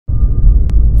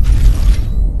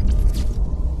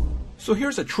So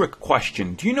here's a trick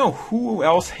question. Do you know who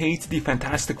else hates the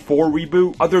Fantastic Four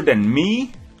reboot other than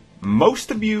me,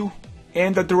 most of you,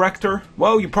 and the director?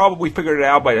 Well, you probably figured it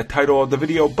out by the title of the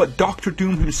video, but Dr.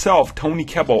 Doom himself, Toby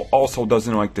Kebbell, also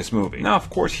doesn't like this movie. Now, of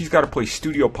course, he's got to play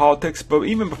studio politics, but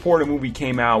even before the movie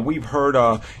came out, we've heard,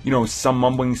 some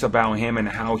mumblings about him and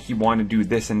how he wanted to do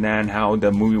this and that, and how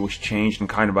the movie was changed, and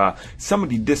kind of some of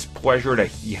the displeasure that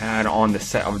he had on the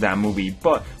set of that movie.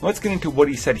 But let's get into what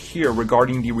he said here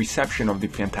regarding the reception of the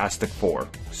Fantastic Four.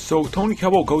 So Toby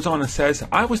Kebbell goes on and says,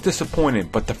 "I was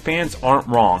disappointed, but the fans aren't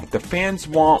wrong. The fans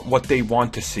want what they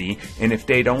want to see, and if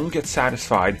they don't get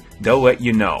satisfied, they'll let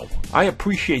you know. I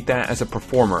appreciate that as a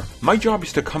performer. My job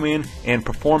is to come in and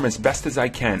perform as best as I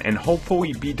can and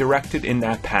hopefully be directed in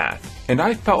that path. And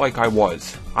I felt like I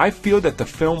was. I feel that the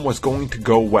film was going to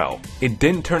go well. It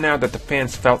didn't turn out that the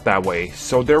fans felt that way,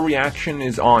 so their reaction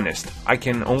is honest. I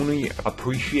can only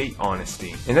appreciate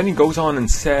honesty." And then he goes on and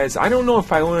says, "I don't know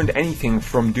if I learned anything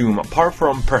from Doom, apart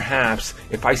from perhaps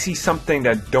if I see something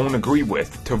that don't agree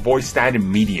with, to voice that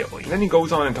immediately." And then he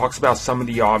goes on and talks about some of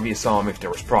the obvious, if there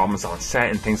was problems on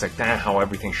set and things like that, how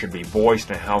everything should be voiced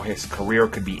and how his career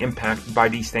could be impacted by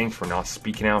these things for not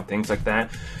speaking out, things like that.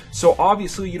 So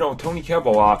obviously, Toby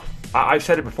Kebbell, I've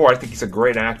said it before, I think he's a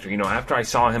great actor. After I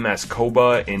saw him as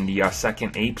Koba in the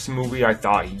second Apes movie, I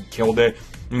thought he killed it.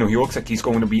 He looks like he's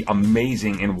going to be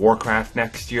amazing in Warcraft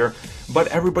next year. But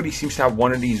everybody seems to have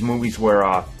one of these movies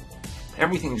where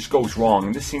everything just goes wrong,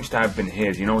 and this seems to have been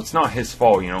his. It's not his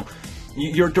fault,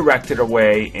 You're directed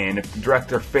away, and if the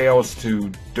director fails to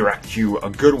direct you a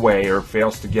good way, or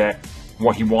fails to get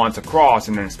what he wants across,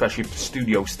 and then especially if the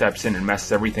studio steps in and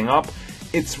messes everything up,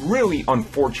 it's really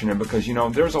unfortunate because,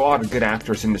 there's a lot of good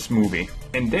actors in this movie.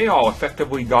 And they all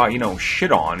effectively got,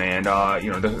 shit on. And,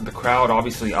 the crowd,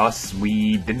 obviously us,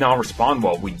 we did not respond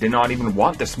well. We did not even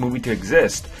want this movie to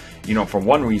exist, for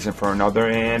one reason or for another.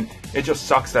 And it just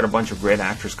sucks that a bunch of great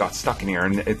actors got stuck in here.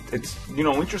 And it's,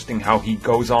 interesting how he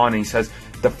goes on and he says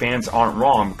the fans aren't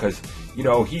wrong because,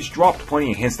 he's dropped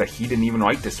plenty of hints that he didn't even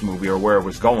like this movie or where it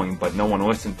was going, but no one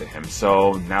listened to him.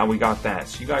 So now we got that.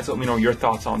 So you guys let me know your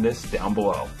thoughts on this down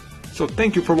below. So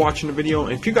thank you for watching the video,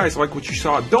 and if you guys like what you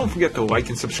saw, don't forget to like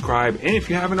and subscribe, and if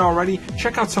you haven't already,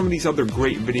 check out some of these other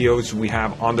great videos we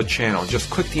have on the channel. Just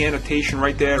click the annotation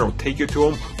right there, it'll take you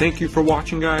to them. Thank you for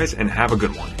watching, guys, and have a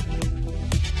good one.